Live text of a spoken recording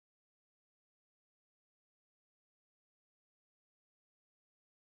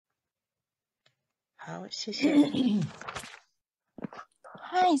好，谢谢。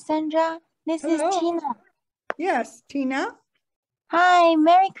Hi, Sandra. This Hello. is Tina. Yes, Tina. Hi,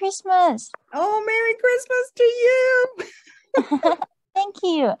 Merry Christmas. Oh, Merry Christmas to you. Thank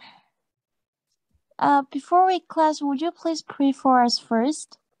you. Before we class, would you please pray for us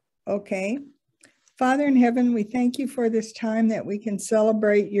first? Okay. Father in heaven, we thank you for this time that we can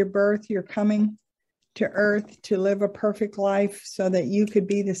celebrate your birth, your coming to earth to live a perfect life so that you could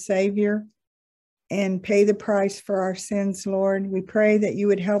be the Savior and pay the price for our sins, Lord. We pray that you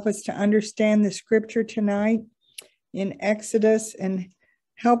would help us to understand the scripture tonight in Exodus and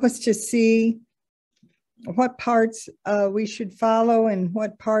help us to see what parts we should follow and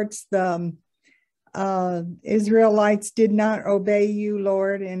what parts the Israelites did not obey you,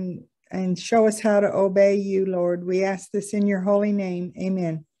 Lord, and show us how to obey you, Lord. We ask this in your holy name.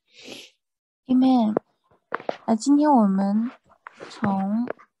 Amen. Amen. 今天我们从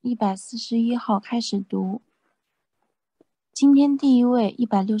141号开始读。今天第一位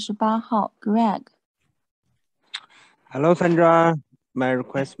168号 Greg。 Hello, Sandra. Merry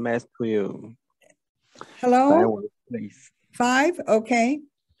Christmas to you. Hello. Please. 5, okay.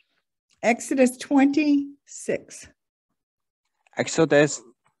 Exodus 26. Exodus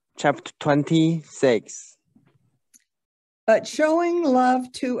chapter 26. But showing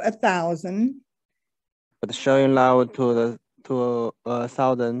love to 1,000. But showing love to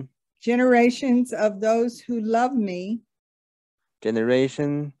 1,000 generations of those who love me.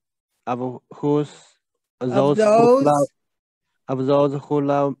 Generation of those who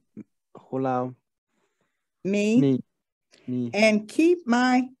love me. And keep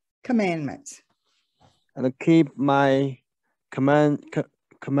my commandments. And keep my commandments.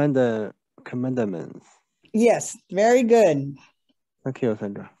 Yes, very good. Thank you,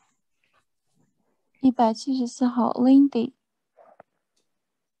 Sandra. 174号 Lindy。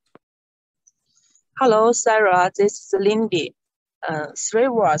 Hello, Sarah. This is Lindy. 3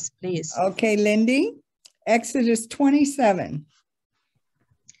 words, please. Okay, Lindy. Exodus 27.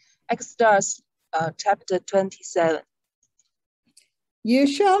 Exodus chapter 27. You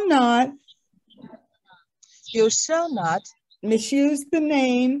shall not misuse the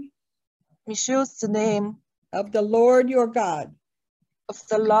name of the Lord your God.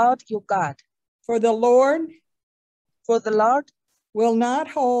 For the Lord will not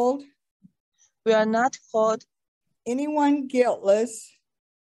hold anyone guiltless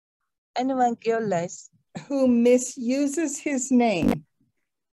who misuses his name.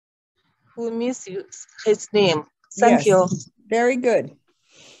 Thank you. Very good.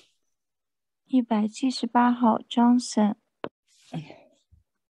 178号 Johnson。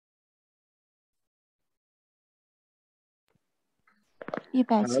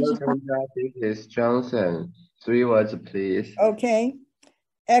 Hello, Sandra. This is Johnson. 3 words, please. Okay.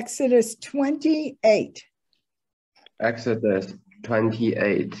 Exodus 28. Exodus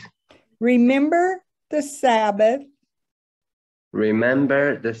 28. Remember the Sabbath.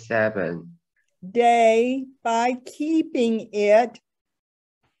 Remember the Sabbath day by keeping it.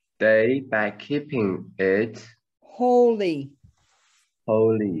 Holy.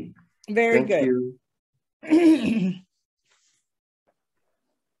 Very Thank good. you.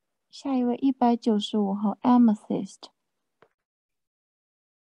 下一位195号 Amethyst。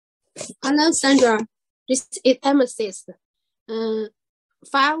 Hello, Sandra. This is Amethyst.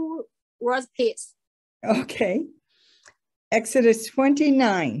 5 words, please. Okay. Exodus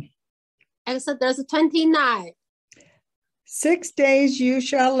 29. Exodus 29. 6 days you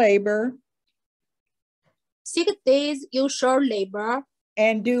shall labor. 6 days you shall labor.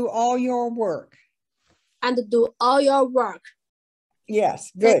 And do all your work.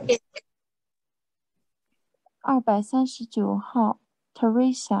 Yes, good. 239号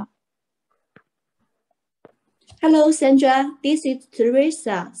Teresa。 Hello, Sandra. This is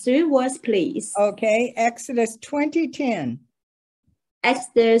Teresa. 3 words, please. Okay. Exodus 20:10.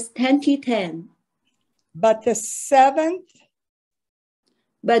 Exodus 20:10. But the seventh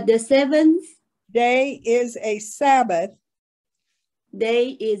day is a Sabbath.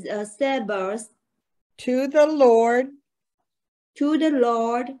 Day is a Sabbath. To the Lord.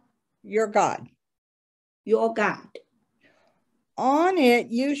 Your God. On it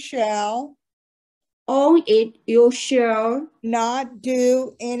you shall not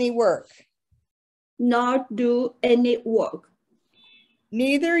do any work.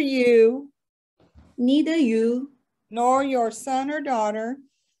 Neither you nor your son or daughter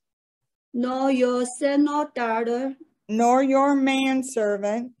nor your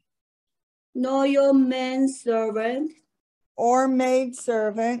manservant or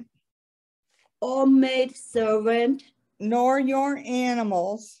maidservant nor your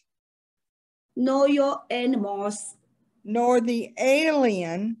animals nor your animals, nor the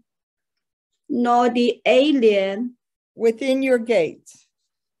alien nor the alien within your gates.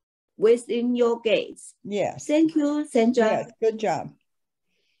 within your gates. Yes. Thank you, Sandra. Yes, good job.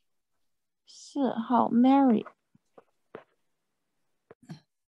 4号 Mary.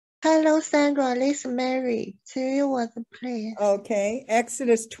 Hello, Sandra. This is Mary. 3 words, please. Okay,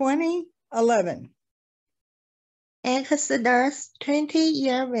 Exodus 20:11. Exodus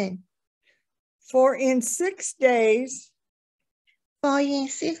 20:11. For in 6 days For in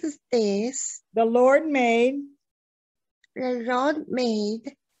 6 days the Lord made the Lord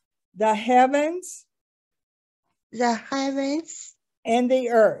made the heavens the heavens and the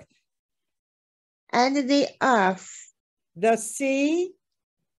earth, and the earth, the sea,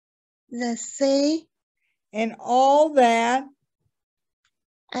 the sea, and all that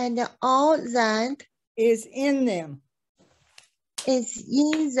and all that is in them. is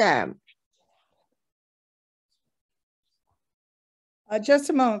in them. Just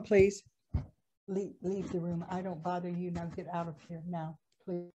a moment, please. Leave the room. I don't bother you. Now get out of here now,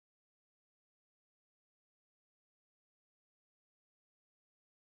 please.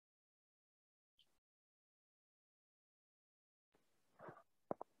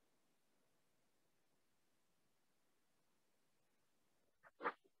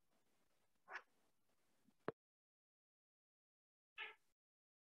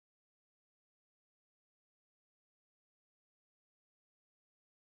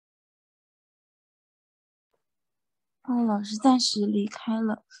老师暂时离开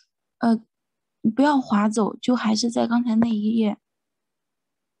了。你不要划走，就还是在刚才那一页，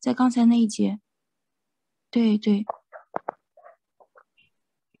在刚才那一节。对对。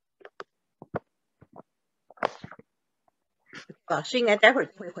老师应该待会儿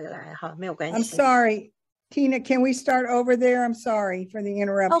就会回来哈，没有关系。I'm sorry, Tina. Can we start over there? I'm sorry for the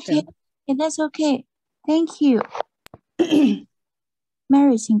interruption. Okay, that's okay. Thank you.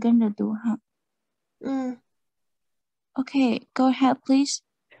 Mary, 请跟着读哈。Okay, go ahead, please.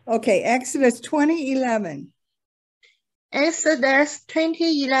 Okay, Exodus 20:11. Exodus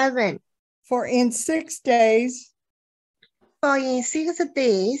 20:11. For in 6 days For in 6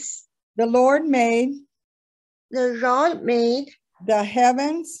 days the Lord made the Lord made the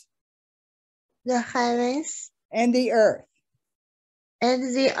heavens the heavens and the earth,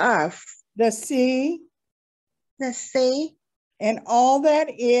 and the earth, the sea, and all that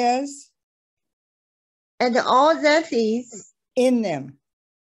is in them.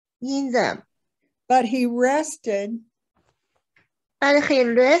 In them. But he rested on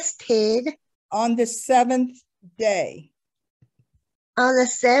the 7th day. On the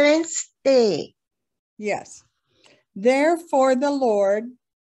 7th day. Yes. Therefore the Lord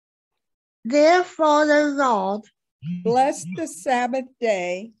blessed the Sabbath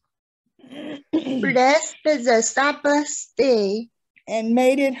day. Blessed the Sabbath day. And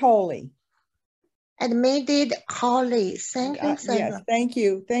made it holy. And made it holy. Thank you, Sandra. Yes, thank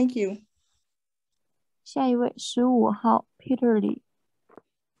you. Thank you. 下一位15号 Peter Lee.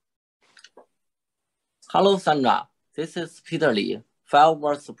 Hello, Sandra. This is Peter Lee. 5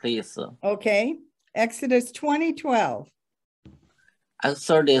 words, please. Okay. Exodus 20:12.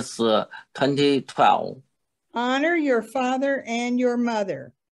 Exodus 20:12. Honor your father and your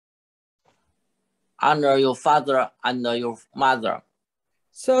mother. Honor your father and your mother.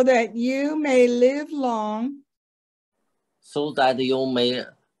 So that you may live long. So that you may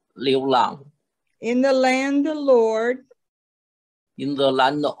live long. In the land the Lord. In the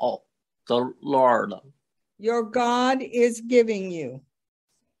land of the Lord. Your God is giving you.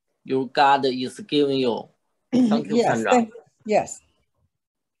 Your God is giving you. Thank you, Yes, Sandra. Yes.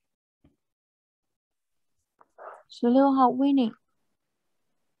 16号 Winnie.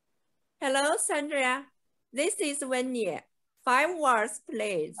 Hello, Sandra. This is Winnie. 5 words,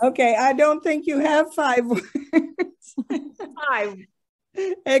 please. Okay, I don't think you have 5 words. 5.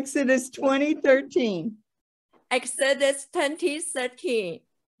 Exodus 20:13. Exodus 20:13.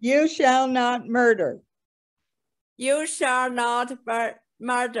 You shall not murder. You shall not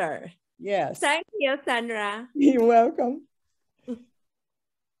murder. Yes. Thank you, Sandra. You're welcome.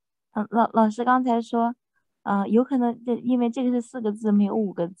 老师刚才说，有可能因为这个是4个字，没有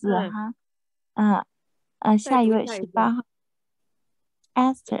5个字哈。下一位18号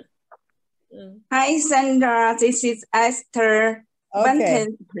Esther. Hi, Sandra. This is Esther. Okay. 1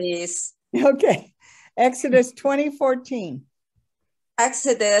 10, please. Okay. Exodus 20:14.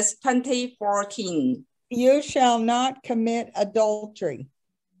 Exodus 20:14. You shall not commit adultery.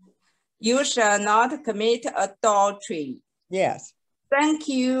 You shall not commit adultery. Yes. Thank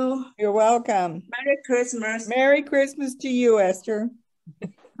you. You're welcome. Merry Christmas. Merry Christmas to you, Esther.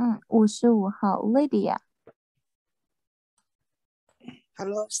 55号 Lydia。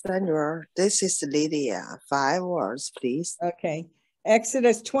 Hello, Sandra. This is Lydia. 5 words, please. Okay.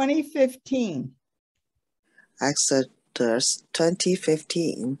 Exodus 20:15. Exodus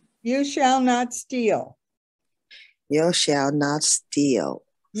 20:15. You shall not steal. You shall not steal.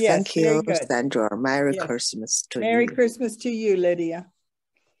 Yes, Thank very you, good. Sandra. Merry Yes. Christmas to Merry you. Christmas to you, Lydia.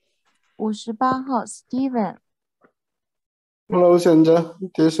 58号 Steven。 Hello, Sandra.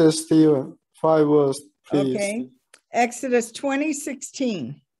 This is Steven. 5 words, please. Okay. Exodus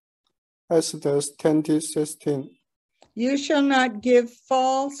 20:16. Exodus 20:16. You shall not give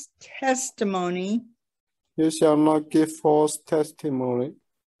false testimony You shall not give false testimony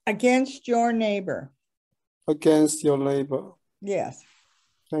against your neighbor. against your neighbor. Yes,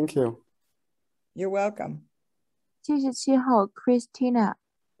 Thank you. you're welcome. 77号 Christina。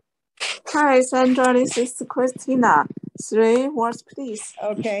 Hi, Sandra. This is Christina. 3 words, please.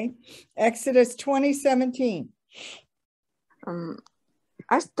 Okay. Exodus 20:17.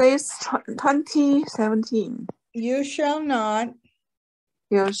 Exodus 20:17. You shall not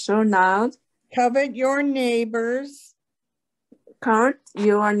You shall not covet your neighbor's covet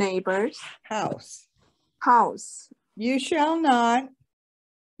your neighbor's house. house. You shall not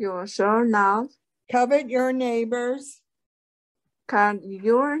You shall not covet your neighbor's covet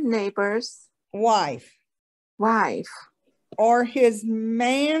your neighbor's wife wife or his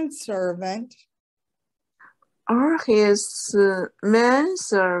manservant or his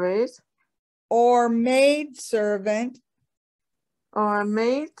manservant or maidservant, or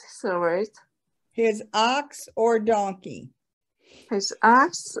maidservant, his ox or donkey, his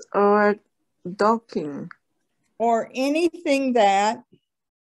ox or donkey, or anything that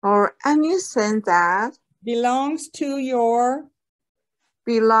belongs to your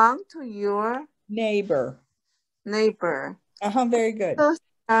neighbor. Very good.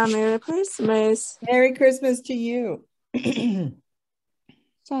 Merry Christmas. Merry Christmas to you.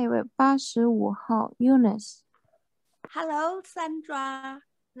 下一位85号 Eunice。 Hello, Sandra.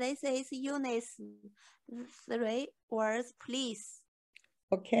 This is Eunice. 3 words, please.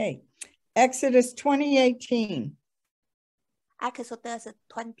 Okay. Exodus 20:18. Exodus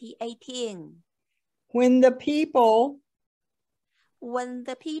 20:18. When the people When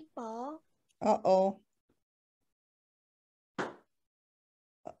the people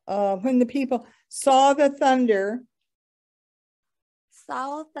when the people saw the thunder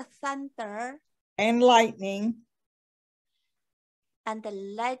and lightning and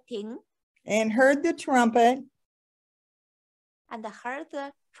and heard the trumpet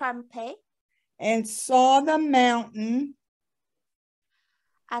and saw the mountain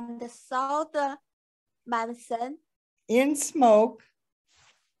in smoke,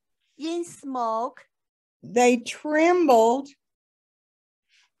 they trembled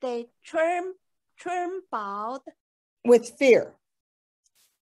with fear.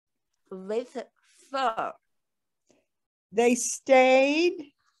 They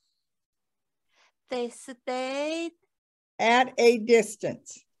stayed at a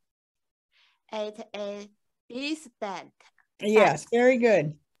distance. Yes, very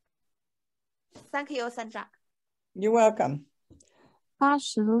good. Thank you, Sandra. You're welcome.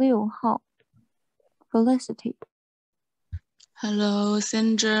 86号 Felicity。 Hello,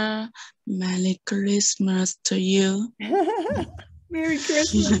 Sandra. Merry Christmas to you. Merry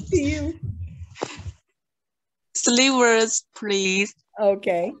Christmas to you. 3 words, please.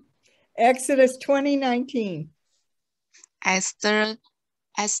 Okay. Exodus 20:19. Esther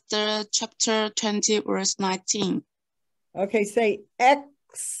chapter 20, verse 19. Okay, say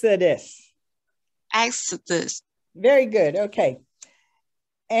Exodus. Exodus. Very good. Okay.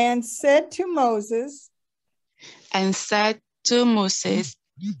 And said to Moses. And said to Moses.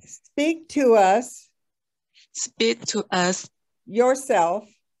 Speak to us. Speak to us. Yourself.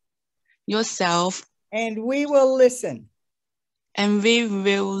 And we will listen. And we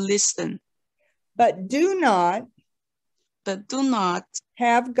will listen. But do not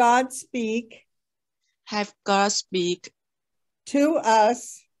have God speak to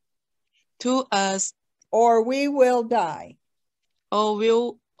us or we will die. Or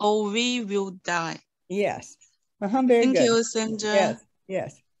we will die. Yes. Very Thank good. you, Sandra.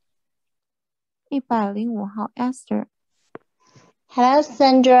 Yes. 105号 Esther。 Hello,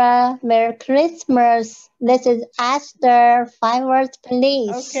 Sandra. Merry Christmas. This is Esther. 5 words, please.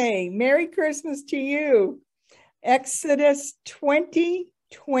 Okay. Merry Christmas to you. Exodus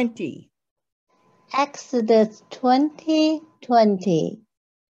 20:20. Exodus 20:20.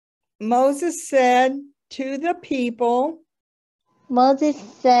 Moses said to the people. Moses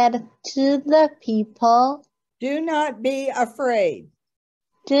said to the people. Do not be afraid.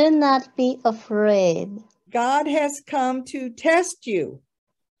 Do not be afraid. God has come to test you.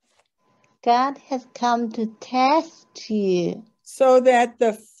 God has come to test you. So that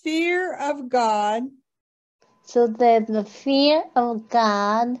the fear of God So that the fear of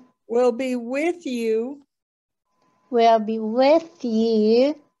God will be with you. Will be with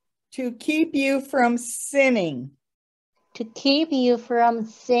you. To keep you from sinning. To keep you from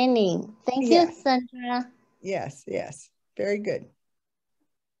sinning. Thank you, Sandra. Yes, yes. Very good.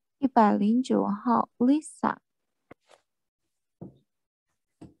 109号 Lisa。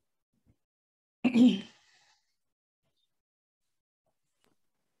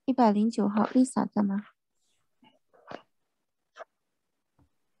109号 Lisa 在吗？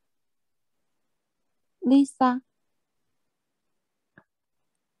 Lisa。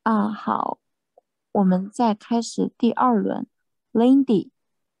好，我们再开始第2轮。Lindy，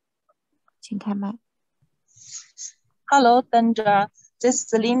 请开麦。Hello, Sandra. This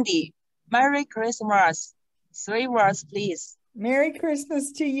is Lindy. Merry Christmas. 3 words, please. Merry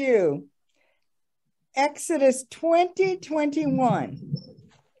Christmas to you. Exodus 20:21.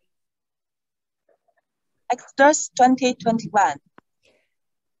 Exodus 20:21.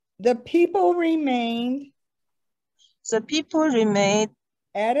 The people remained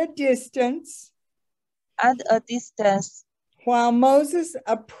at a distance while Moses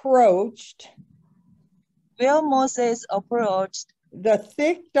approached the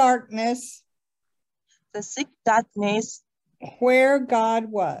thick darkness where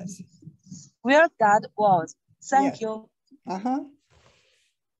God was. Thank you.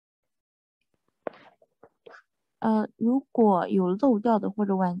 如果有漏掉的或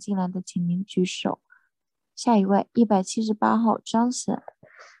者晚进来的，请您举手。下一位178号 Johnson。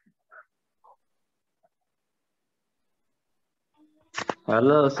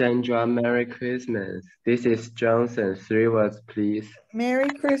 Hello, Sandra. Merry Christmas. This is Johnson. 3 words, please. Merry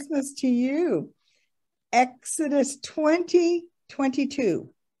Christmas to you. Exodus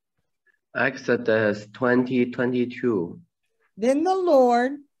 20:22. Exodus 20:22. Then the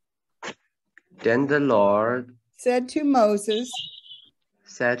Lord said to Moses,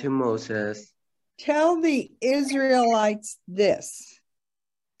 Tell the Israelites this.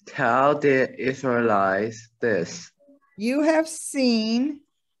 Tell the Israelites this. You have seen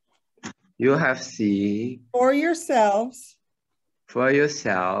for yourselves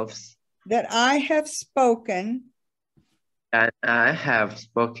that I have spoken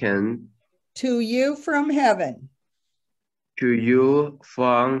to you from heaven.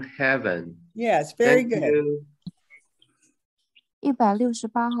 Yes, very Thank good. you.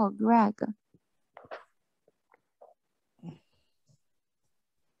 168号 Greg。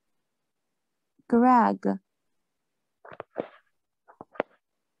 Greg。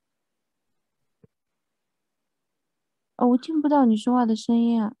 我听不到你说话的声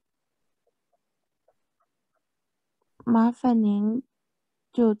音啊，麻烦您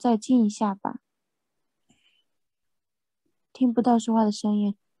就再近一下吧，听不到说话的声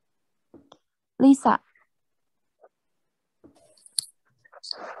音。Lisa。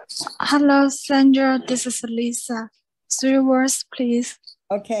 Hello, Sandra. This is Lisa. 3 words, please.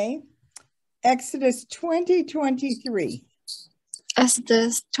 Okay. Exodus 20:23.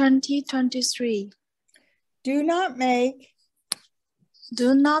 Exodus 20:23. Do not make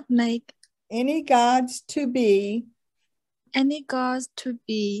any gods to be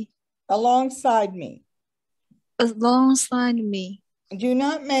alongside me. Do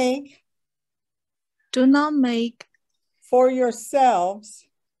not make for yourselves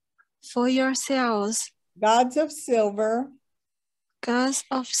gods of silver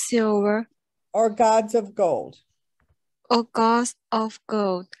or gods of gold.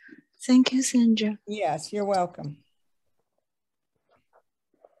 Thank you, Sandra. Yes, you're welcome.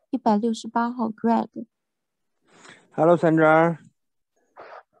 168号 Greg。 Hello, Sandra.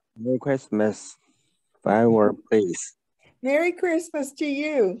 Merry Christmas. 5 words, please. Merry Christmas to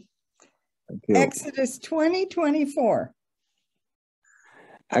you. Thank you. Exodus 20:24.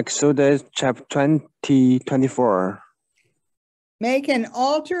 Exodus chapter 20:24. Make an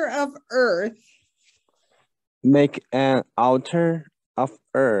altar of earth. Make an altar of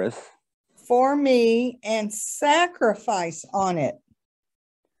earth for me and sacrifice on it.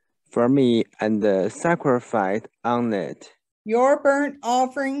 For me and sacrifice on it. Your burnt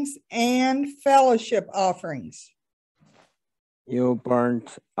offerings and fellowship offerings. Your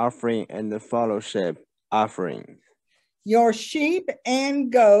burnt offering and the fellowship offering. Your sheep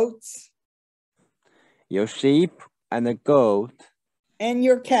and goats. Your sheep and the goat. And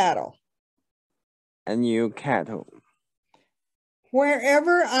your cattle. And your cattle.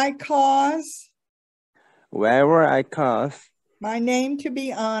 Wherever I cause My name to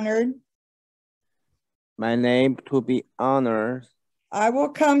be honored. My name to be honored. I will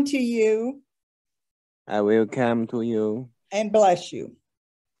come to you. I will come to you. And bless you.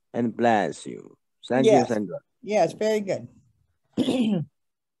 And bless you. Thank you, Sandra. Yes, very good.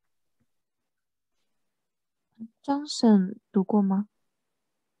 张婶读过吗？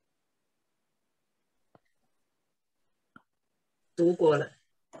读过了。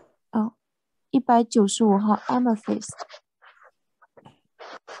哦，195号 Amethyst。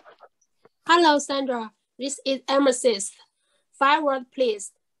 Hello, Sandra. This is Amethyst. 5 words,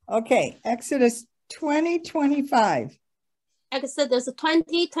 please. Okay, Exodus 20:25. Exodus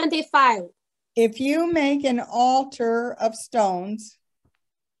 20:25. If you make an altar of stones.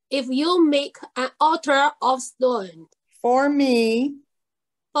 If you make an altar of stone. For me.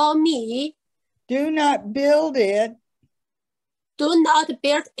 For me. Do not build it. Do not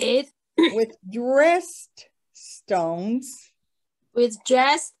build it. With dressed stones. With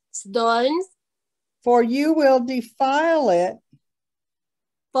dressed stones. For you will defile it.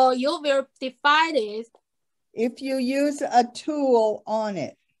 For you will defile it. If you use a tool on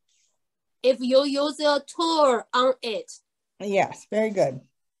it. If you use a tool on it. Yes, very good.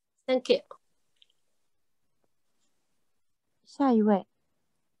 Thank you. 下一位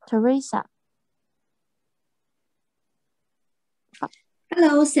Teresa。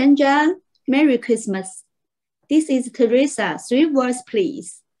 Hello, Sandra. Merry Christmas. This is Teresa. 3 words,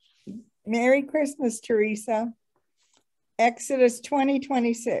 please. Merry Christmas, Teresa. Exodus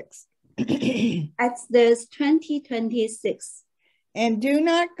 20:26. Exodus 20:26. And do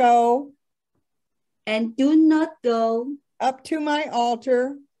not go. And do not go. Up to my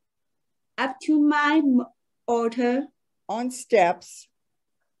altar. Up to my altar. On steps.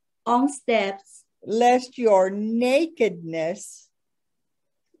 On steps. Lest your nakedness.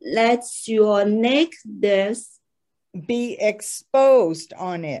 Let your nakedness. Be exposed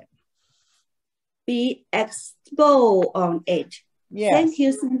on it. Be exposed on it. Yes. Thank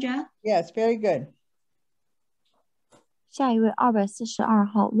you, Sandra. Yes, very good. 下一位242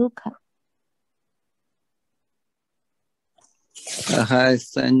号 Luca。 Hi,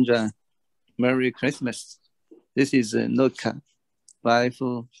 Sandra. Merry Christmas. This is Luca. 5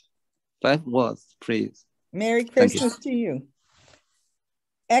 words, please. Merry Christmas to you.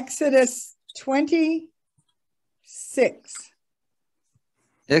 Exodus 26.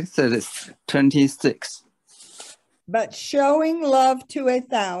 Exodus 26. But showing love to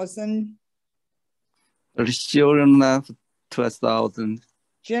 1,000. But showing love to 1,000.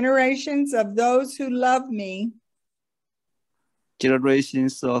 Generations of those who love me.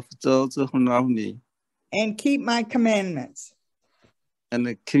 Generations of those who love me. And keep my commandments.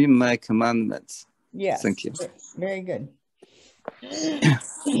 And keep my commandments. Yes. Thank you. Very good.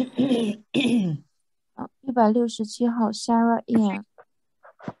 167号 Sarah Ian。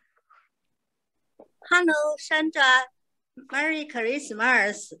 Hello, Sandra. Merry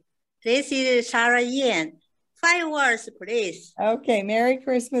Christmas. This is Sarah Ian. 5 words, please. Okay, Merry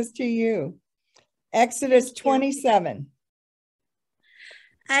Christmas to you. Exodus 27.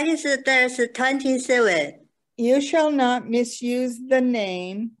 Exodus 27. You shall not misuse the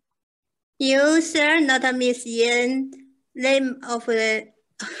name. You shall not misuse name of the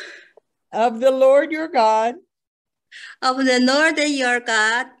Lord your God. Of the Lord your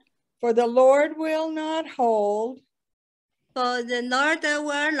God. For the Lord will not hold. For the Lord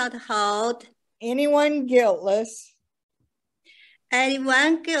will not hold. Anyone guiltless.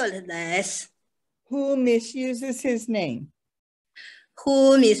 Anyone guiltless. Who misuses his name.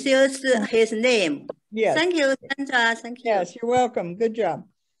 Who misuses his name. Yes. Thank you, Sandra. Thank you. Yes, you're welcome. Good job.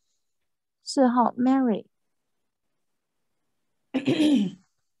 4号 Mary。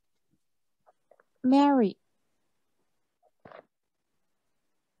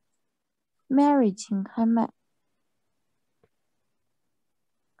 Mary， 请开麦。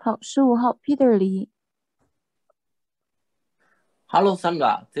好，15号 Peter 李。 Hello,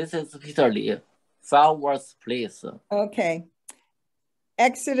 Sandra. This is Peter Li. 5 words, please. Okay.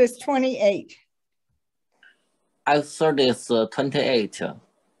 Exodus 28. Exodus 28.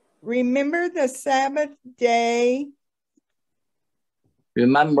 Remember the Sabbath day.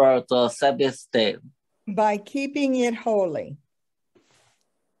 Remember the Sabbath day. By keeping it holy.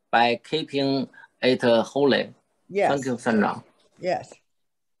 By keeping it holy. Yes. Thank you, Sandra. Yes.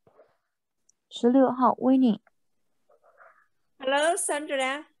 16号 Winnie。 Hello,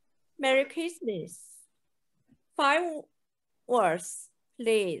 Sandra. Merry Christmas. 5 words,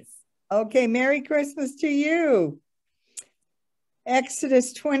 please. Okay, Merry Christmas to you.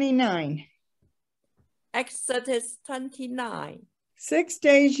 Exodus 29. Exodus 29. 6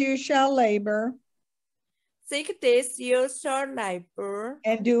 days you shall labor. 6 days you shall labor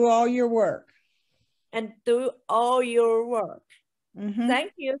and do all your work. and do all your work. Mhm.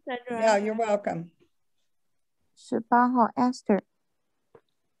 Thank you, Sandra. Yeah, you're welcome. 18号 Esther.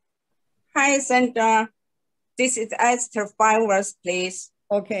 Hi, Sandra. This is Esther 5 verse, please.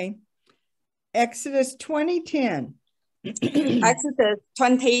 Okay. Exodus 20:10. Exodus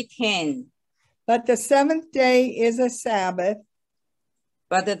 20:10. But the seventh day is a Sabbath.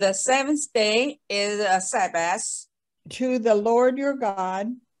 But the seventh day is a Sabbath. To the Lord your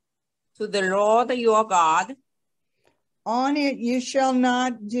God. To the Lord your God. On it you shall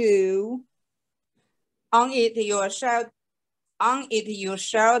not do. On it you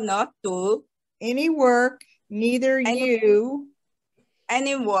shall not do any work, neither you.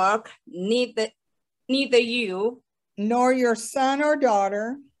 Any work, neither you. Nor your son or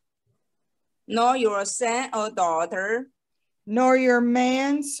daughter. Nor your son or daughter. Nor your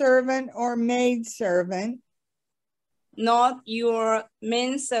manservant or maidservant. Not your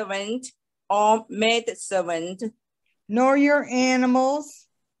manservant or maidservant. Nor your animals.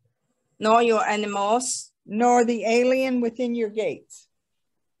 Nor your animals. Nor the alien within your gates.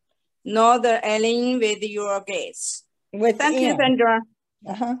 Nor the alien with your gates. Within. Thank you, Sandra.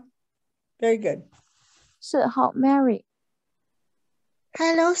 Very good. 4号 Mary.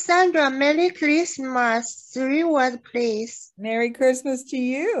 Hello, Sandra. Merry Christmas. 3 words, please. Merry Christmas to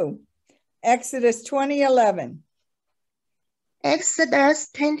you. Exodus 20:11. Exodus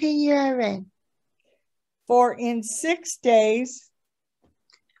 20:11. For in 6 days.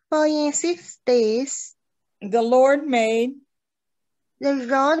 For in 6 days. The Lord made. The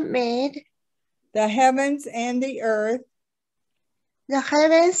Lord made. The heavens and the earth. The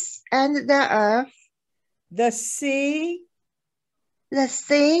heavens and the earth. The sea. The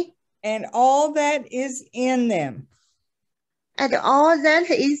sea. And all that is in them. And all that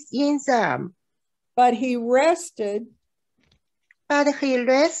is in them. But he rested. But he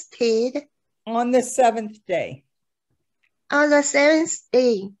rested. On the seventh day. On the seventh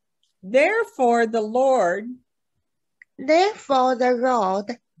day. Therefore the Lord.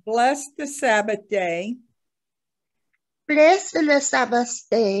 Blessed the Sabbath day. Blessed the Sabbath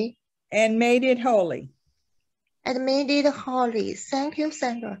day. And made it holy. And made it holy. Thank you,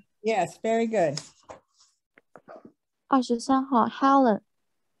 Sandra. Yes, very good. 23号 Helen.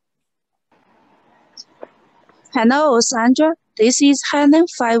 Hello, Sandra. This is Helen.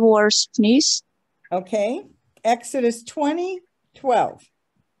 5 words, please. Okay. Exodus 20:12.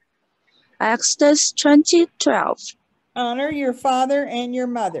 Exodus 20:12. Honor your father and your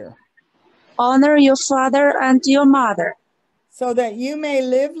mother. Honor your father and your mother. So that you may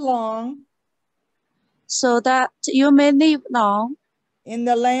live long. So that you may live long. In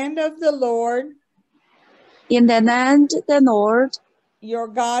the land of the Lord. In the land the Lord. Your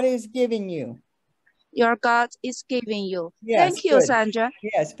God is giving you. Your God is giving you. Yes, thank you, good. Sandra.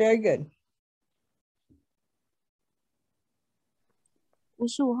 Yes, very good.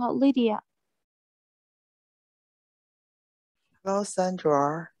 55号 Lydia. Hello,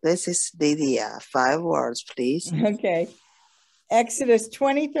 Sandra. This is Lydia. 5 words, please. Okay. Exodus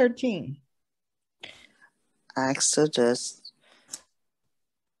 20:13. Exodus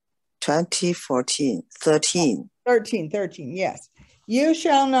 13. 13, yes. You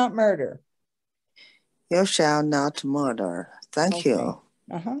shall not murder. You shall not murder. Thank you.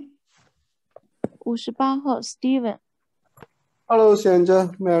 58号 Steven. Hello,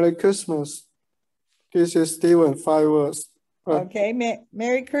 Sandra. Merry Christmas. This is Steven. 5 words. Okay.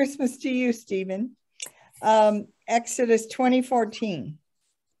 Merry Christmas to you, Stephen. Exodus 20:14.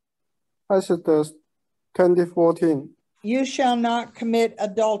 Exodus 20:14. You shall not commit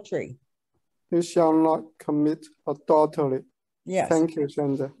adultery. You shall not commit adultery. Yes. Thank you,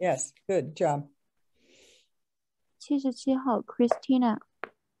 Sandra. Yes, good job. 77号 Christina.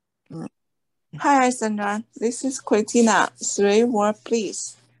 Hi, Sandra. This is Christina. 3 words,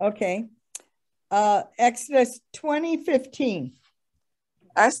 please. Okay. Exodus 20:15.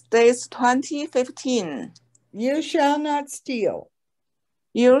 Exodus 20:15. You shall not steal.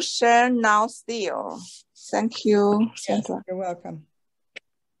 You shall not steal. Thank you, Sandra. Yes, you're welcome.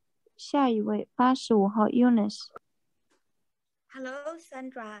 下一位85号 Eunice. Hello,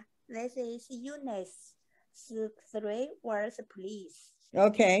 Sandra. This is Eunice. 3 words, please.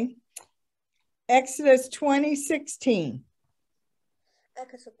 Okay. Exodus 20:16.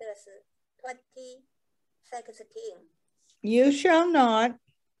 Exodus 20:16. You shall not.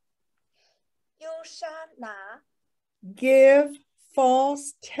 You shall not. Give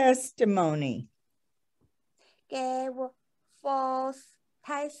false testimony. Give false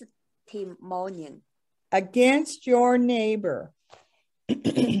testimony. Against your neighbor.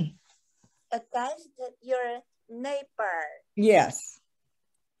 against your neighbor. Yes.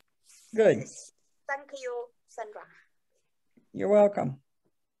 Good. Thank you, Sandra. You're welcome.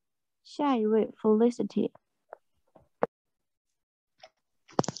 下一位 Felicity.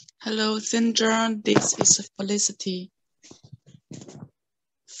 Hello, Sandra. This is Felicity.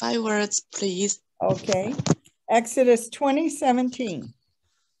 5 words, please. Okay. Exodus 20:17.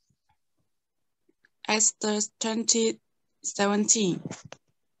 Exodus 20:17.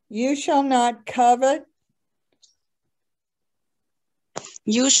 You shall not covet.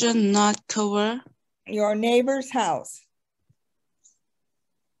 You should not cover your neighbor's house.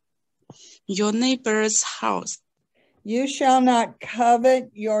 Your neighbor's house. You shall not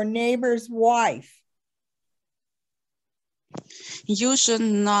covet your neighbor's wife. You should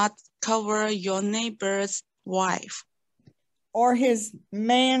not cover your neighbor's wife. Or his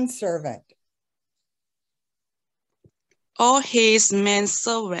manservant. Or his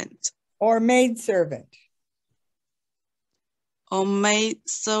manservant. Or maidservant. Or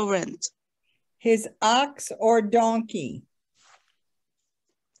maidservant. His ox or donkey.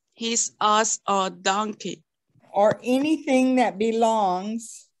 His ass or donkey. Or anything that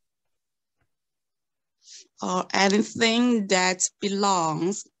belongs. Or anything that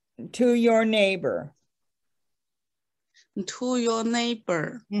belongs. To your neighbor. To your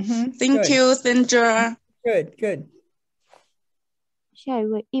neighbor. Mm-hmm. Thank you, Sandra. Good, good. 下一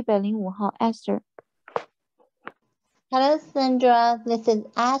位105号 Esther. Hello, Sandra. This is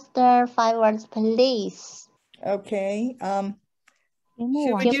Esther. 5 words, please. Okay. Should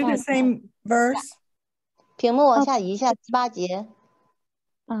we do the same verse? 屏幕往下移一下18节。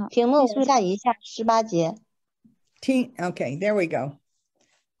屏幕往下移一下18节。Okay, there we go.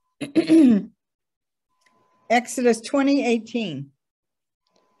 Exodus 20:18.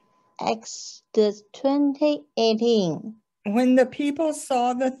 Exodus 20:18. When the people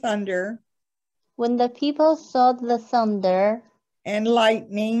saw the thunder. When the people saw the thunder. And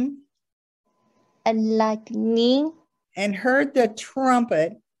lightning. And lightning. And heard the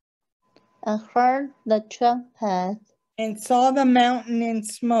trumpet. And heard the trumpet. And saw the mountain in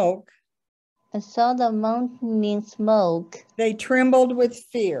smoke. And saw the mountain in smoke. They trembled with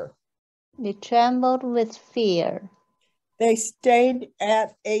fear. They trembled with fear. They stayed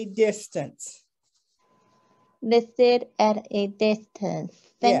at a distance. They stayed at a distance.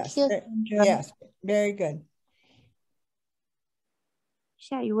 Thank you, Sandra. Yes, very good.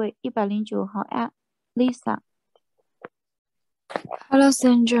 下一位109号 Lisa. Hello,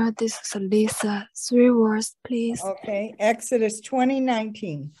 Sandra. This is Lisa. 3 words, please. Okay. Exodus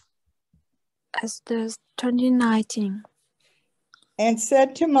 20:19. Exodus 20:19. And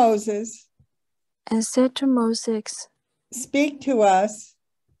said to Moses. And said to Moses. Speak to us.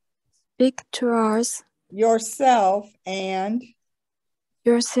 Speak to us. Yourself and.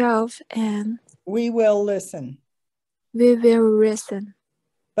 We will listen. We will listen.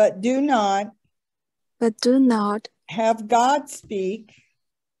 But do not. Have God speak.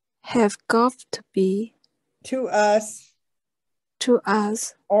 Have God to be. To us.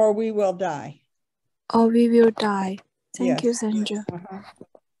 Or we will die. Thank you, Sandra.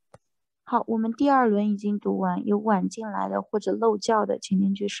 好，我们第2轮已经读完，有晚进来的或者漏教的，请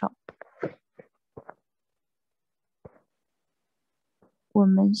您举手。我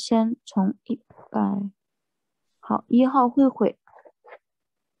们先从100，好，1号慧慧。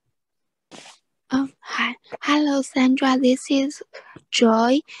Hi, hello, Sandra. This is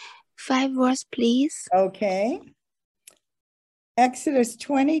Joy. 5 words, please. Okay. Exodus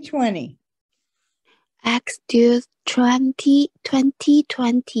 20:20. Exodus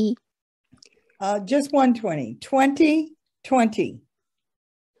 20:20. Just 120. 20:20.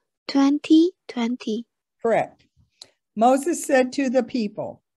 20:20. Correct. Moses said to the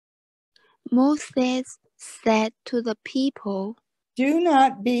people. Moses said to the people. Do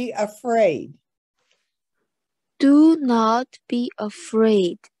not be afraid. Do not be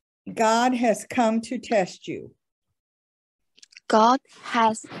afraid. God has come to test you. God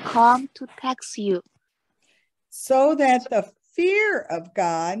has come to test you. So that the fear of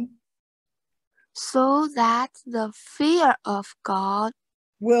God. So that the fear of God.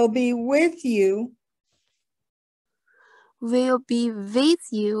 Will be with you. Will be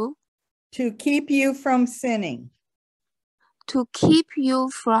with you. To keep you from sinning. To keep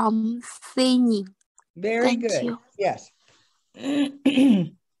you from sinning. Very Thank good. You. Yes.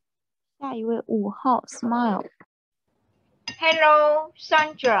 下一位5号 Smile. Hello,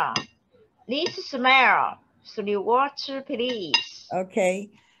 Sandra. This is Smile. 3 words, please. Okay.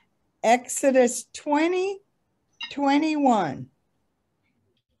 Exodus 20:21.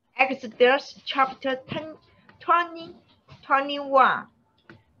 Exodus chapter 20:21.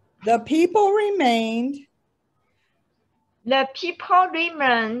 The people remained The people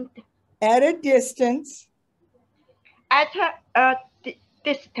remained at a distance at a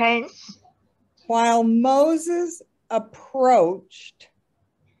distance while Moses approached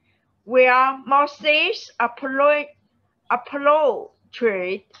where Moses approached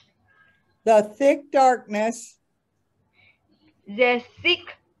the thick darkness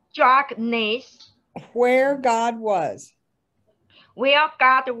where God was.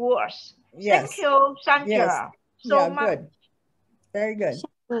 Yes. Thank you, Sandra. Yes. So Yeah, much. good. Very good.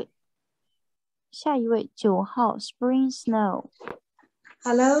 下一位9号 Spring Snow.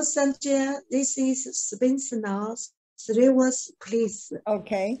 Hello, Sandra. This is Spring Snow. 3 words, please.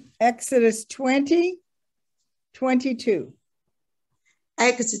 Okay. Exodus 20:22.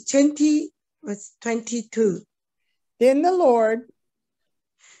 Exodus 20 was 22. Then the Lord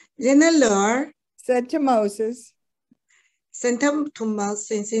said to Moses,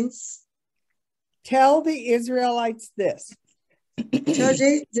 tell the Israelites this.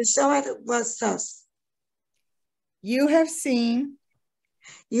 You have seen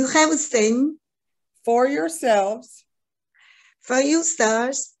for yourselves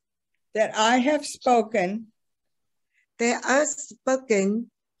that I have spoken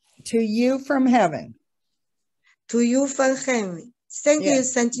to you from heaven. Thank you,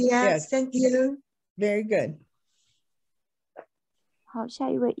 Sanjay. Yes. Thank you. Very good. 好，下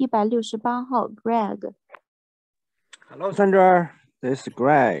一位168号 Greg. Hello, Sandra. This is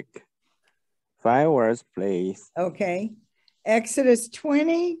Greg. 5 words, please. Okay. Exodus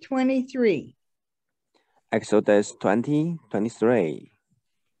 20:23. Exodus 20:23.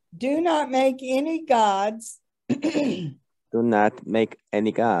 Do not make any gods Do not make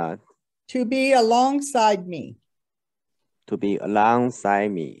any god to be alongside me. to be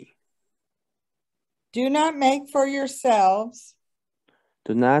alongside me. Do not make for yourselves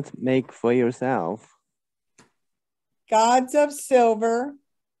Do not make for yourself gods of silver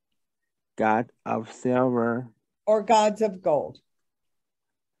god of silver or gods of gold.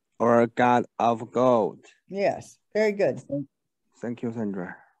 or god of gold. Yes, very good. Thank you,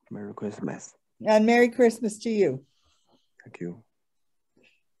 Sandra. Merry Christmas. And Merry Christmas to you. Thank you.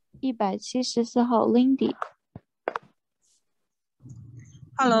 174号 Lindy.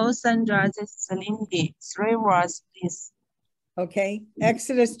 Hello, Sandra. This is Lindy. 3 words, please. Okay.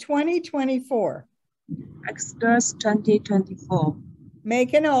 Exodus 20:24. Exodus 20:24.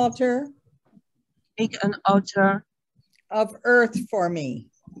 Make an altar Make an altar of earth for me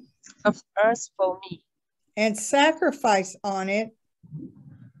of earth for me, and sacrifice on it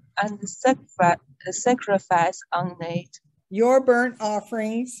and sacrifice on it your burnt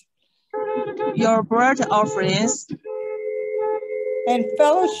offerings your burnt offerings and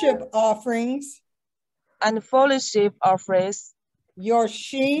fellowship offerings, and fellowship offerings, your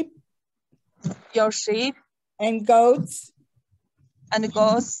sheep and goats and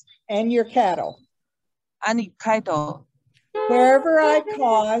goats and your cattle. and cattle. Wherever I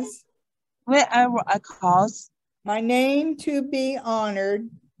cause my name to be honored,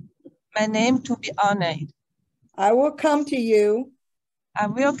 I will come to you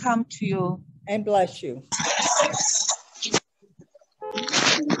and bless you. .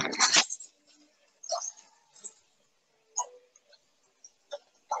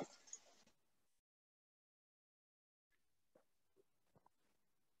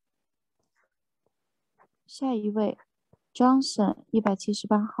下一位 Johnson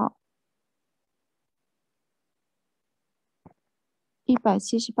 178号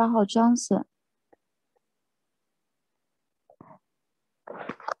 178号 Johnson.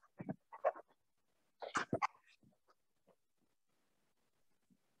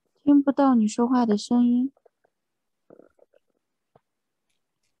 听不到你说话的声音，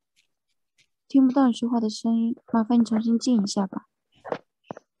麻烦你重新进一下吧。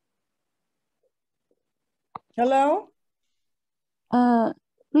Hello?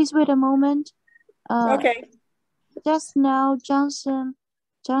 Please wait a moment. Okay. Just now, Johnson's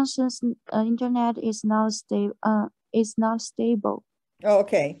internet is not stable. Oh,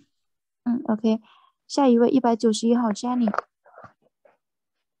 okay. OK. 下一位191号 Jenny.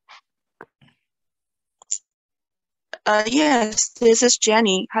 Yes, this is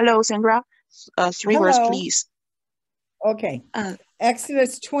Jenny. Hello, Sandra. 3 words, Hello. please. Okay.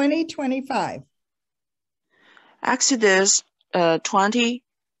 Exodus 20:25. Exodus 20.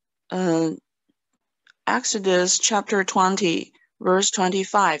 Exodus chapter 20, verse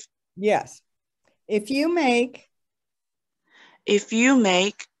 25. Yes. If you make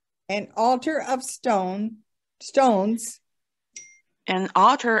an altar of stones an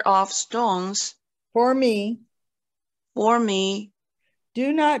altar of stones for me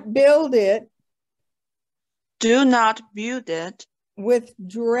Do not build it. Do not build it with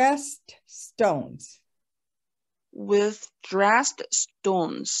dressed stones. With dressed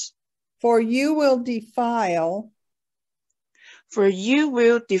stones. For you will defile. For you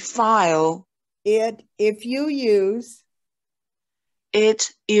will defile it if you use.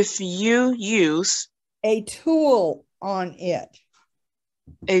 It if you use. A tool on it.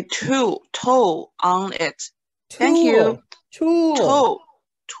 A tool on it. Tool. Thank you.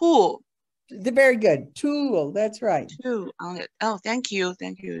 Tool. Very good. Tool. That's right. Tool on it. Oh, thank you.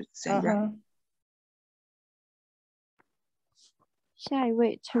 Thank you, Sandra. 下一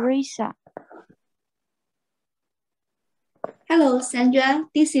位 Teresa. Hello, Sandra.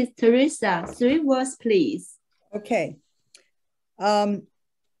 This is Teresa. 3 words, please. Okay.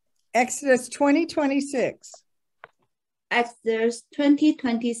 Exodus 20:26. Exodus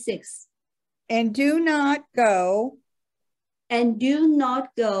 20:26. And do not go. And do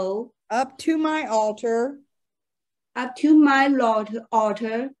not go up to my altar. Up to my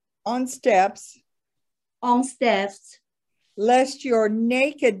altar. On steps. On steps. Lest your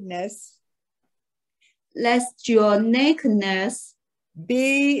nakedness. Lest your nakedness.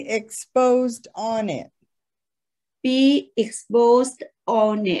 Be exposed on it. Be exposed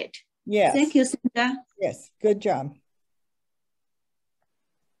on it. Yes. Thank you, Sandra. Yes, good job.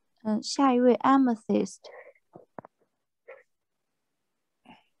 下一位 Amethyst.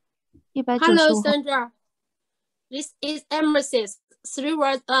 Hello, Sandra. This is Amethyst. 3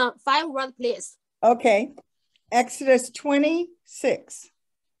 words, 5 words, please. Okay. Exodus 26.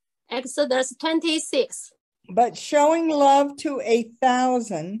 Exodus 26. But showing love to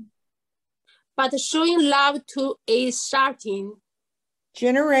 1,000. But showing love to 1,000.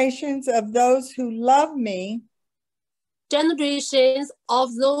 Generations of those who love me. Generations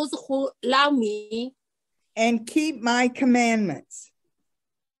of those who love me. And keep my commandments.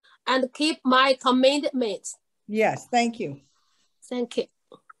 And keep my commandments. Yes, thank you. Thank you.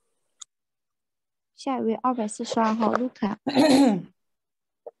 下一位242号 Luca.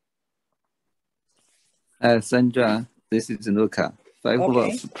 Sandra, this is Luca. 5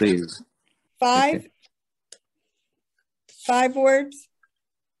 words, please. 5? Okay. 5 words?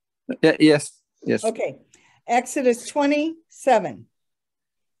 Yes. Okay. Exodus 27.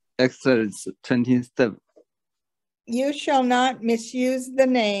 Exodus 27. You shall not misuse the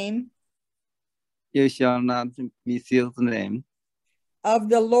name. You shall not misuse the name. Of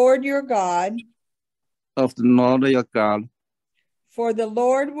the Lord your God. Of the Lord your God. For the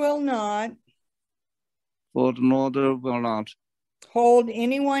Lord will not. For the Lord will not. Hold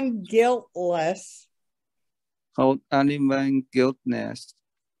anyone guiltless. Hold anyone guiltless.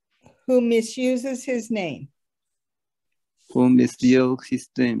 Who misuses his name. Who misuse his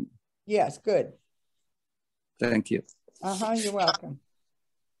name. Yes, good. Thank you. You're welcome.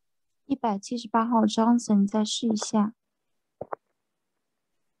 178号 Johnson 再试一下。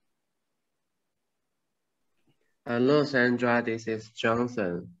Hello, Sandra. This is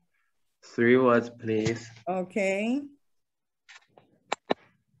Johnson. 3 words, please. Okay.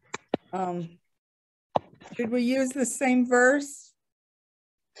 Should we use the same verse?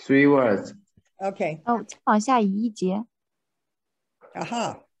 3 words. Okay. 再往下移一节。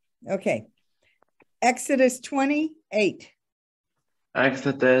Okay. Exodus 28.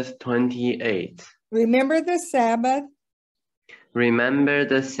 Exodus 28. Remember the Sabbath. Remember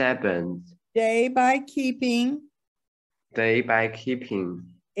the Sabbath. Day by keeping. Day by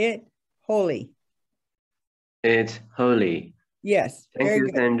keeping. It holy. It holy. Yes. Thank very you,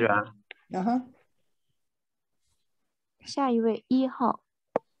 good. Sandra. 下一位1号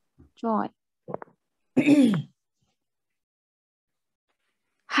Joy.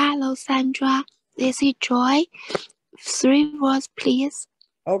 Hello, Sandra. This is Joy. 3 words, please.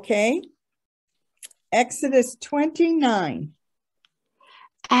 Okay. Exodus 29.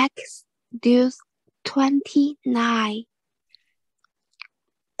 Exodus 29.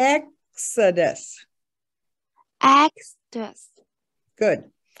 Exodus. Exodus.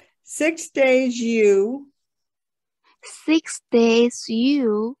 Good. 6 days you. 6 days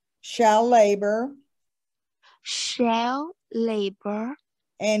you. Shall labor. Shall labor.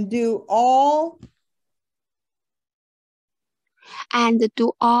 And do all. And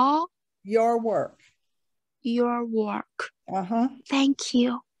do all. Your work. Your work. Thank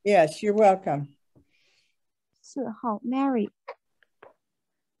you. Yes, you're welcome. 4号 Mary.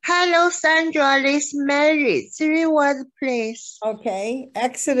 Hello, Sandra. This is Mary. 3 words, please. Okay.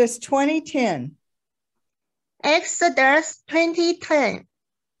 Exodus 20:10. Exodus 20:10.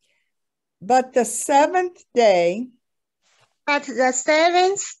 But the 7th day. But the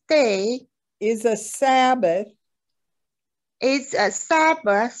 7th day is a Sabbath. is a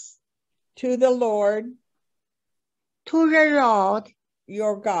Sabbath to the Lord, to the Lord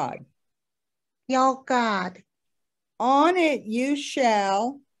your God. your God. On it you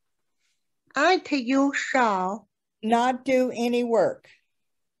shall not do any work.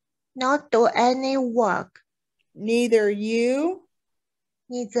 Not do any work. Neither you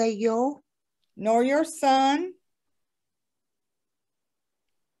nor your son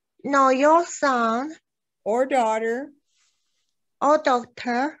nor your son or daughter or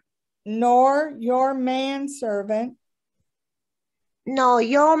daughter nor your manservant nor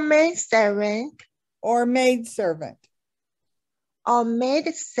your maidservant or maidservant. or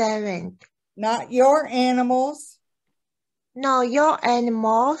maidservant. Not your animals, nor your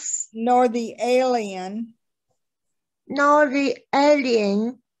animals, nor the alien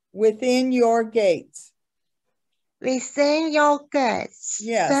within your gates. Within your gates.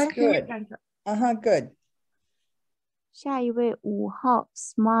 Yes, Thank good. you. Good. 下一位5号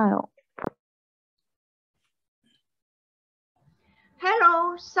Smile.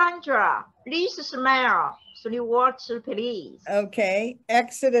 Hello, Sandra. Please smile. 3 words, please. Okay,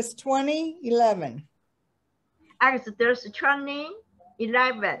 Exodus 20:11. Exodus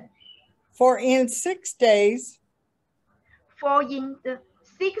 20:11. For in 6 days For in the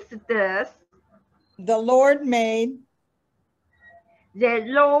 6 days the Lord made the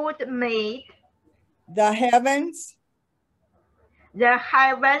heavens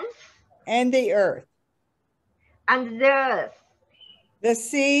and the earth, and the earth, the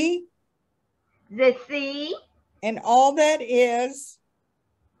sea, and all that is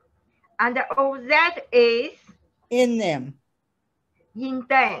in them.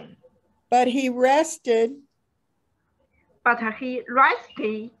 But he rested on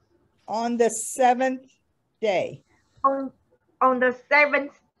the 7th day. On the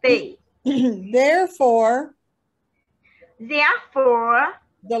 7th day. Therefore,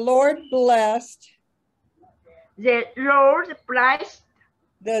 the Lord blessed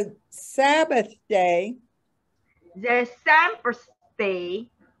the Sabbath day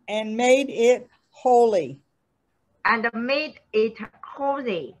and made it holy.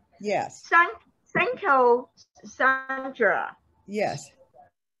 Yes. Thank you, Sandra. Yes.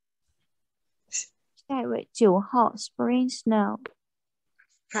 下一位9号 Spring Snow.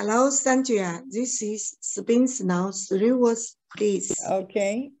 Hello, Sandra. This is Spring Snow. 3 words, please.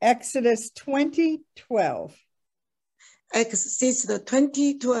 Okay. Exodus 20:12. Exodus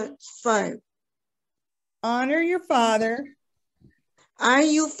 20:12. Honor your father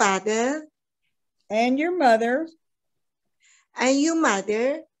and your mother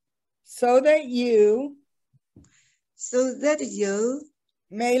so that you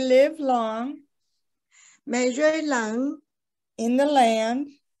may live long in the land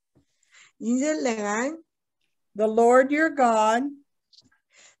the Lord your God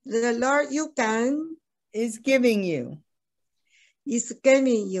is giving you.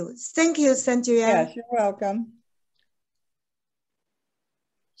 Thank you, Sandra. Yes, you're welcome.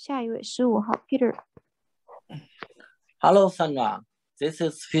 下一位15号 Peter. Hello, Sandra. This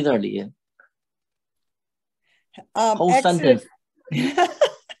is Peter Lee. Whole Exodus, sentence.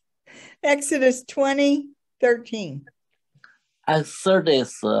 Exodus 20:13.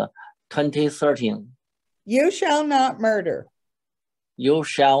 Exodus 20:13. You shall not murder. You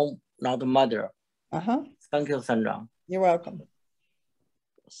shall not murder. Thank you, Sandra. You're welcome.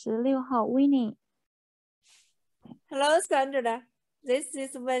 16号 Winnie. Hello, Sandra. This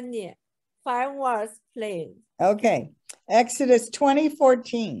is Winnie. 5 words, please. Okay. Exodus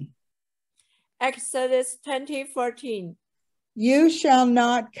 20:14. Exodus 20:14. You shall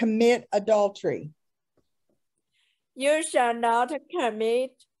not commit adultery. You shall not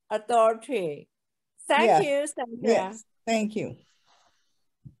commit adultery. Thank you, Sandra. Yes, thank you.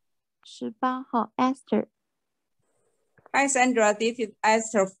 18号 Esther. Hi, Sandra. This is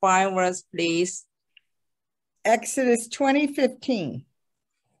Esther. 5 words, please. Exodus 20:15.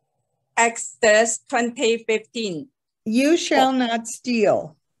 Exodus 20:15. You shall not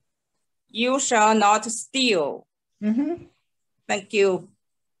steal. You shall not steal. Thank you.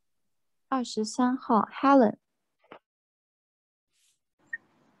 23号 Helen.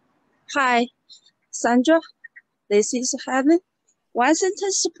 Hi, Sandra. This is Helen. 1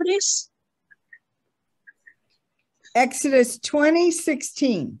 sentence, please. Exodus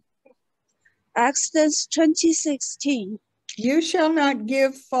 20:16. Exodus 20:16. You shall not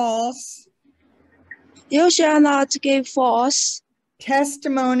give false. You shall not give false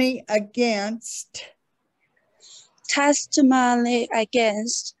testimony against. Testimony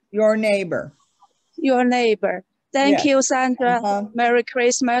against. Your neighbor. Your neighbor. Thank you, Sandra. Merry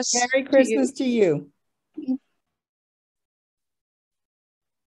Christmas. Merry Christmas to you.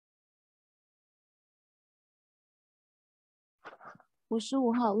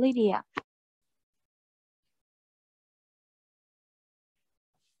 55号 Lydia。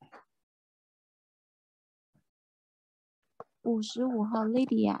55号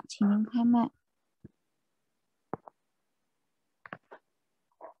Lydia， 请您开麦。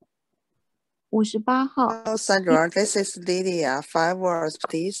58号。Hello, Sandra. This is Lydia. 5 words,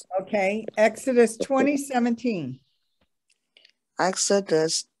 please. Okay. Exodus 20:17.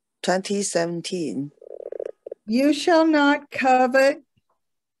 Exodus 20:17. You shall not covet.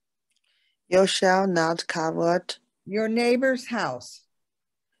 You shall not covet your neighbor's house.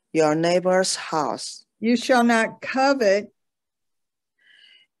 Your neighbor's house. You shall not covet.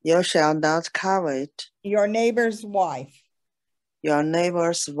 You shall not covet your neighbor's wife. Your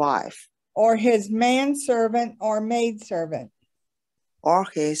neighbor's wife. Or his manservant or maidservant. Or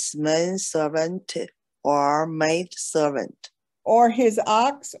his manservant or maidservant. Or his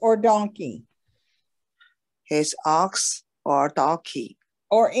ox or donkey. His ox or donkey.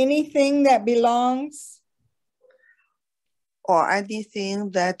 Or anything that belongs. Or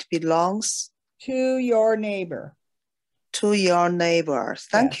anything that belongs. To your neighbor. To your neighbor.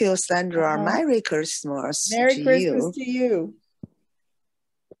 Thank you, Sandra. Merry Christmas. Merry Christmas to you.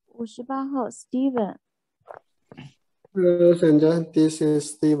 58号 Steven。 Hello, Sandra. This is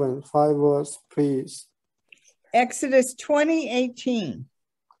Steven. 5 words, please. Exodus 20:18.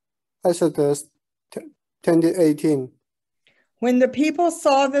 Exodus 20:18. When the people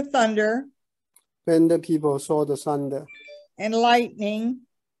saw the thunder. When the people saw the thunder. And lightning.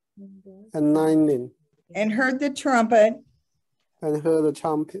 And lightning. And heard the trumpet. And heard the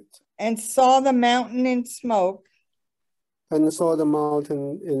trumpet. And saw the mountain in smoke. And saw the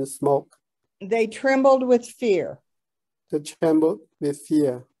mountain in smoke. They trembled with fear. They trembled with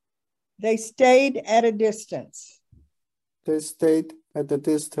fear. They stayed at a distance. They stayed at a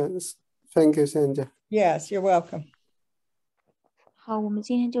distance. Thank you, Sandra. Yes, you're welcome. 好，我们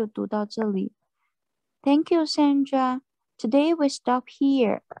今天就读到这里。Thank you, Sandra. Today we stop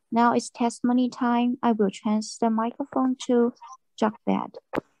here. Now it's testimony time. I will transfer the microphone to Jackbed.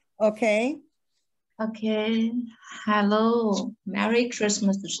 Okay. Okay. Hello. Merry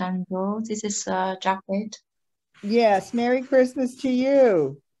Christmas, Sandra. This is Jackbed. Yes. Merry Christmas to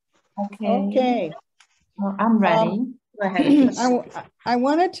you. Okay. Okay. Well, I'm ready. Go ahead. I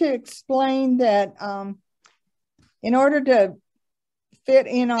wanted to explain that in order to fit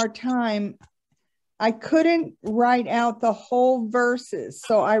in our time, I couldn't write out the whole verses.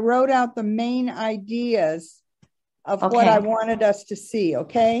 So I wrote out the main ideas of what I wanted us to see.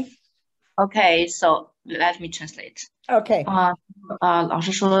 Okay. Okay, so let me translate. Okay. 老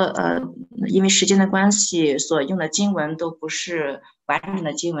师说，因为时间的关系，所用的经文都不是完整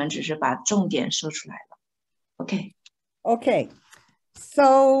的经文，只是把重点说出来了。Okay. Okay.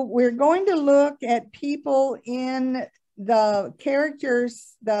 So we're going to look at people in the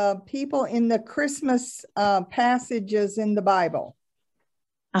characters, the people in the Christmas passages in the Bible.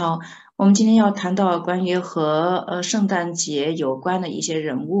 好，我们今天要谈到关于和圣诞节有关的一些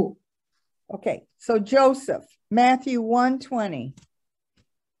人物。Okay, so Joseph, Matthew 1:20.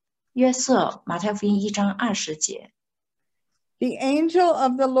 约瑟，马太福音1章20节。The angel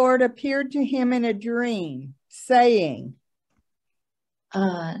of the Lord appeared to him in a dream, saying.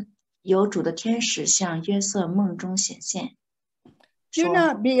 有主的天使向约瑟梦中显现。Do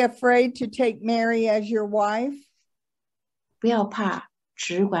not be afraid to take Mary as your wife. 不要怕，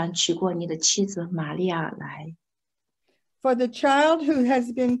只管娶过你的妻子玛利亚来。For the child who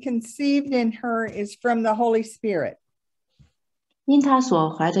has been conceived in her is from the Holy Spirit. 因她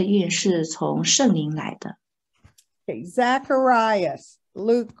所怀的孕是从圣灵来的。Okay, Zacharias,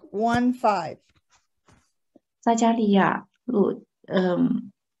 Luke 1:5. 撒加利亚，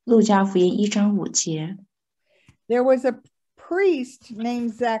路加福音1章5节。There was a priest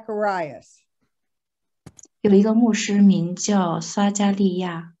named Zacharias. 有一个牧师名叫撒加利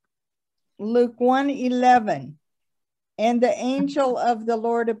亚。Luke 1:11. And the angel of the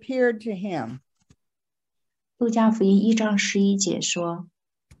Lord appeared to him. 路加福音1章11节说，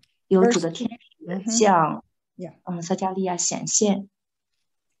有主的天使向撒加利亚显现。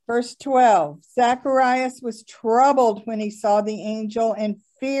Verse 12, Zacharias was troubled when he saw the angel and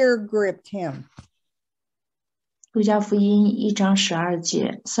fear gripped him. 路加福音1章12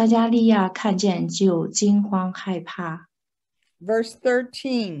节，撒加利亚看见就惊慌害怕。Verse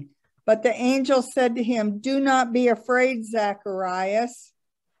 13, but the angel said to him, do not be afraid, Zacharias.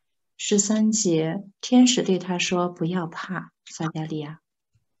 13节，天使对他说，不要怕，撒加利亚。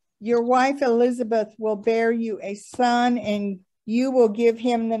Your wife Elizabeth will bear you a son and you will give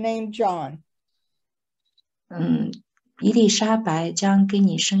him the name John. 伊丽莎白将给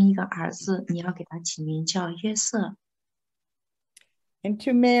你生一个儿子，你要给他起名叫约瑟。And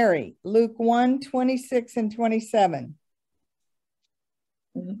to Mary, Luke 1:26 and 27.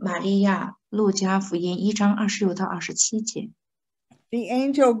 玛利亚，路加福音1章26到27节。The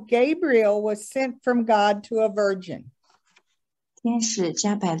angel Gabriel was sent from God to a virgin. 天使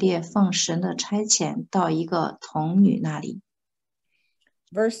加百列奉神的差遣到一个童女那里。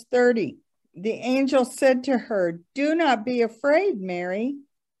Verse 30. The angel said to her, "Do not be afraid, Mary."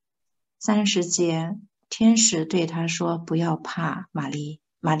 30节，天使对她说：“不要怕，玛利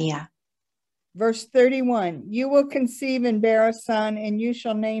亚。” Verse 31. You will conceive and bear a son, and you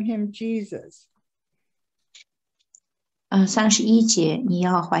shall name him Jesus. 31节，你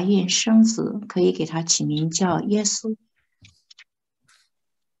要怀孕生子，可以给他起名叫耶稣。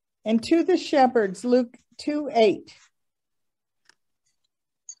And to the shepherds, Luke 2:8.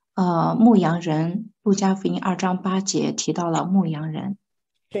 牧羊人，路加福音2章8节提到了牧羊人。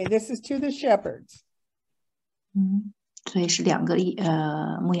Okay, this is to the shepherds. 所以是2个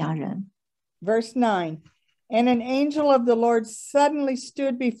牧羊人。Verse 9. And an angel of the Lord suddenly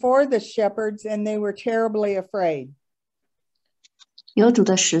stood before the shepherds, and they were terribly afraid. 有主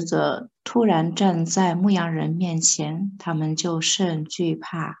的使者突然站在牧羊人面前，他们就甚惧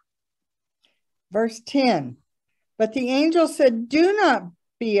怕。Verse 10. But the angel said, "Do not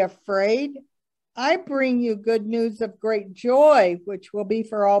be afraid. I bring you good news of great joy, which will be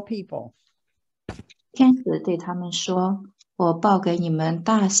for all people." 天使对他们说：“我报给你们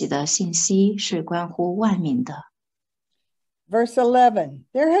大喜的信息，是关乎万民的。” Verse 11.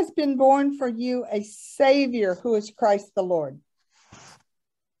 There has been born for you a Savior who is Christ the Lord.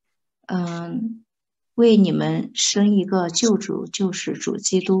 为你们生一个救主，就是主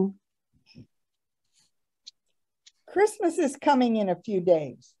基督。Christmas is coming in a few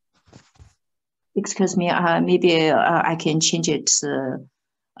days. Excuse me, maybe I can change it.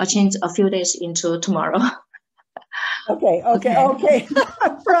 I'll change a few days into tomorrow. Okay.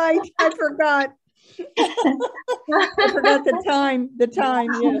 Right, I forgot. I forgot the time.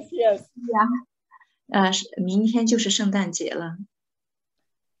 Yes. Yeah. 明天就是圣诞节了。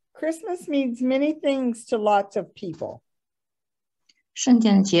Christmas means many things to lots of people. 圣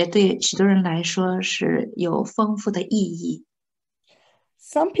诞节对许多人来说是有丰富的意义。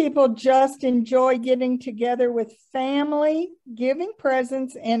Some people just enjoy getting together with family, giving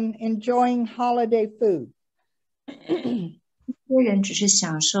presents, and enjoying holiday food. 有些人只是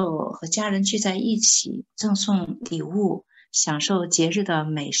享受和家人聚在一起，赠送礼物，享受节日的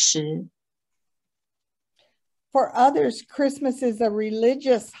美食。For others, Christmas is a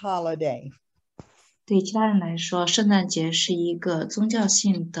religious holiday. 对其他人来说，圣诞节是一个宗教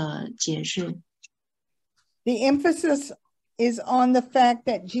性的节日。The emphasis is on the fact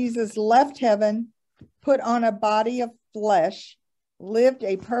that Jesus left heaven, put on a body of flesh, lived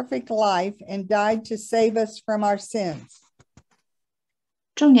a perfect life, and died to save us from our sins.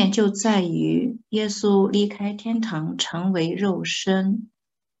 重点就在于耶稣离开天堂，成为肉身，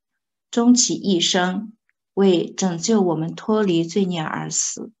终其一生，为拯救我们脱离罪孽而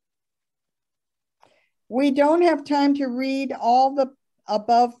死。We don't have time to read all the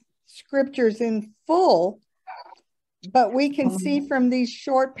above scriptures in full, but we can see from these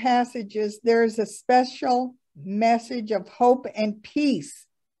short passages there's a special message of hope and peace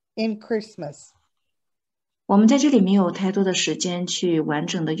in Christmas. 我们在这里没有太多的时间去完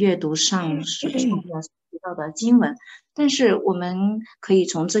整的阅读上面提到的经文，但是我们可以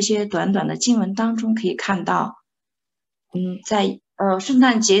从这些短短的经文当中可以看到，在圣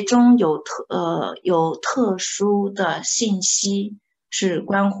诞节中有特殊的信息，是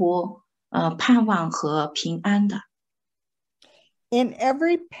关乎盼望和平安的。In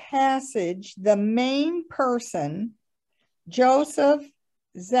every passage, the main person, Joseph,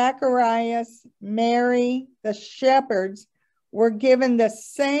 Zacharias, Mary, the shepherds, were given the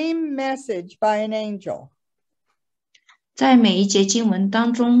same message by an angel. 在每一节经文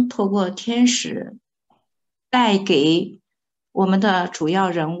当中，透过天使带给我们的主要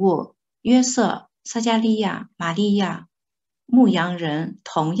人物约瑟、撒加利亚、玛利亚、牧羊人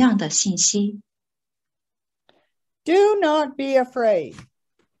同样的信息。Do not be afraid.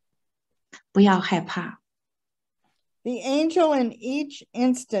 不要害怕。The angel in each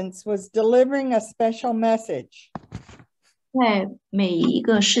instance was delivering a special message. 在每一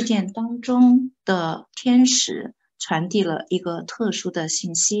个事件当中的天使传递了一个特殊的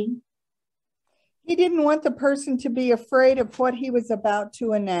信息。He didn't want the person to be afraid of what he was about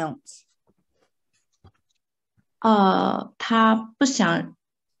to announce. 他不想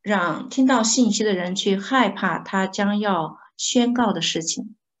让听到信息的人去害怕他将要宣告的事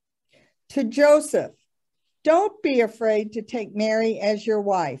情。To Joseph, don't be afraid to take Mary as your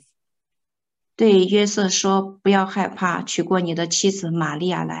wife. 对约瑟说：“不要害怕，娶过你的妻子玛利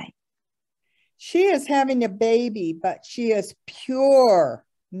亚来。” She is having a baby, but she is pure,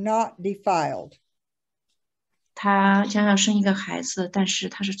 not defiled. 她将要生一个孩子，但是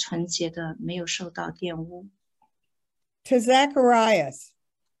她是纯洁的，没有受到玷污。To Zacharias,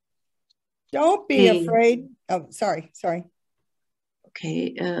 don't be afraid. Oh, sorry.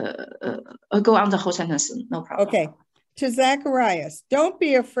 Okay, go on the whole sentence, no problem. Okay. To Zacharias, don't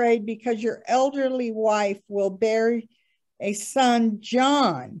be afraid because your elderly wife will bear a son,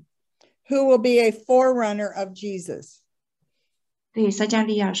 John, who will be a forerunner of Jesus. 对撒加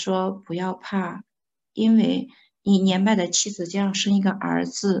利亚说：“不要怕，因为你年迈的妻子将要生一个儿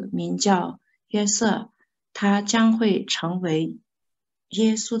子，名叫约瑟，他将会成为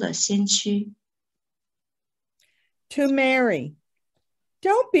耶稣的先驱。” To Mary,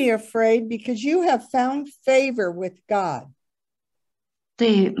 don't be afraid because you have found favor with God.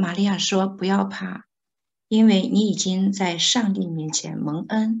 对玛利亚说：“不要怕，因为你已经在上帝面前蒙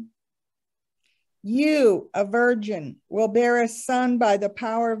恩。” You, a virgin, will bear a son by the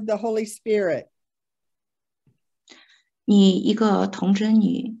power of the Holy Spirit. 你一个童贞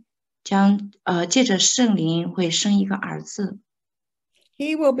女将借着圣灵会生一个儿子。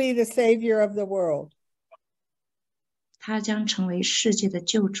 He will be the Savior of the world. 他将成为世界的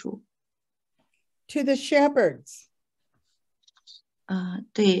救主。 To the shepherds,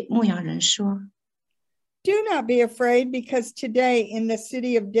 对牧羊人说。 Do not be afraid, because today in the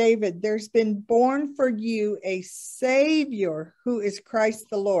city of David there's been born for you a Savior who is Christ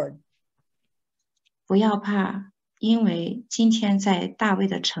the Lord. 不要怕，因为今天在大卫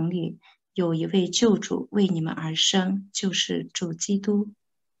的城里有一位救主为你们而生，就是主基督。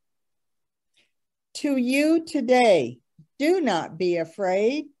 To you today, do not be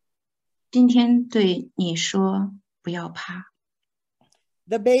afraid. 今天对你说，不要怕。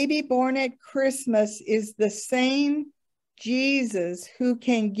 The baby born at Christmas is the same Jesus who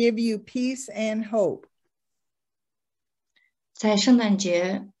can give you peace and hope. 在圣诞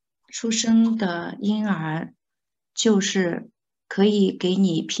节出生的婴儿，就是可以给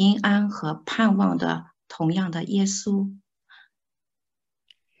你平安和盼望的同样的耶稣。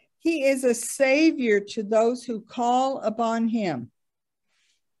 He is a savior to those who call upon him.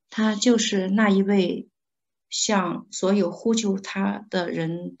 他就是那一位向所有呼求他的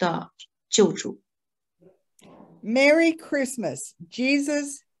人的救主。 Merry Christmas,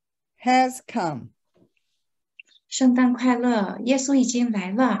 Jesus has come. 圣诞快乐，耶稣已经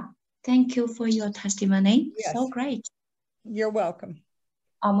来了。Thank you for your testimony. Yes. So great. You're welcome.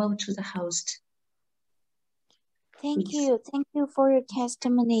 I'll move to the host. Thank you for your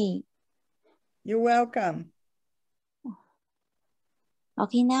testimony. You're welcome.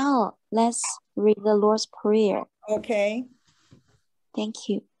 Okay, now let's read the Lord's Prayer. Okay. Thank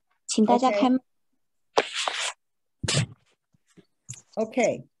you. 请大家开麦。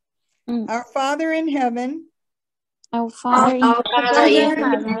Okay. Our Father in heaven. Our Father in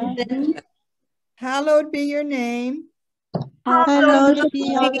heaven. Hallowed be your name. Hallowed be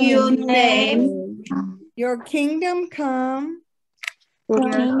your name. Your kingdom come.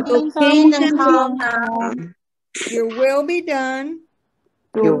 Your kingdom come. Your will be done.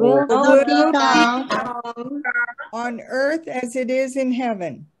 Your will be done on earth as it is in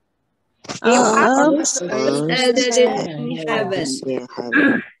heaven. On earth as it is in heaven.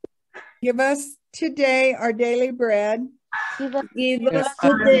 Give us today our daily bread. Give us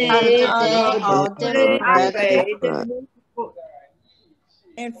today our daily bread.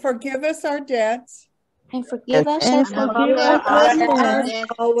 And forgive us our debts. And forgive us our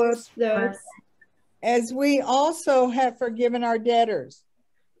debts. As we also have forgiven our debtors.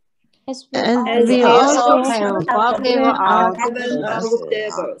 As we also have forgiven our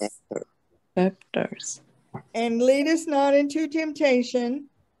debtors. And lead us not into temptation.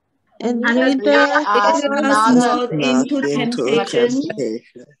 And lead us not into temptation.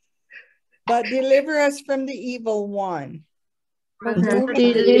 But deliver us from the evil one. But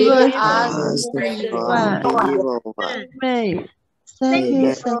deliver us from the evil one. Thank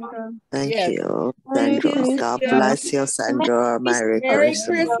you, Sandra. Thank you, Sandra. God bless you, Sandra. Merry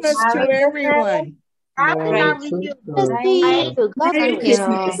Christmas to everyone.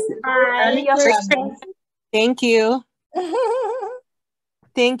 Thank you.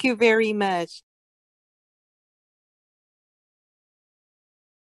 Thank you very much.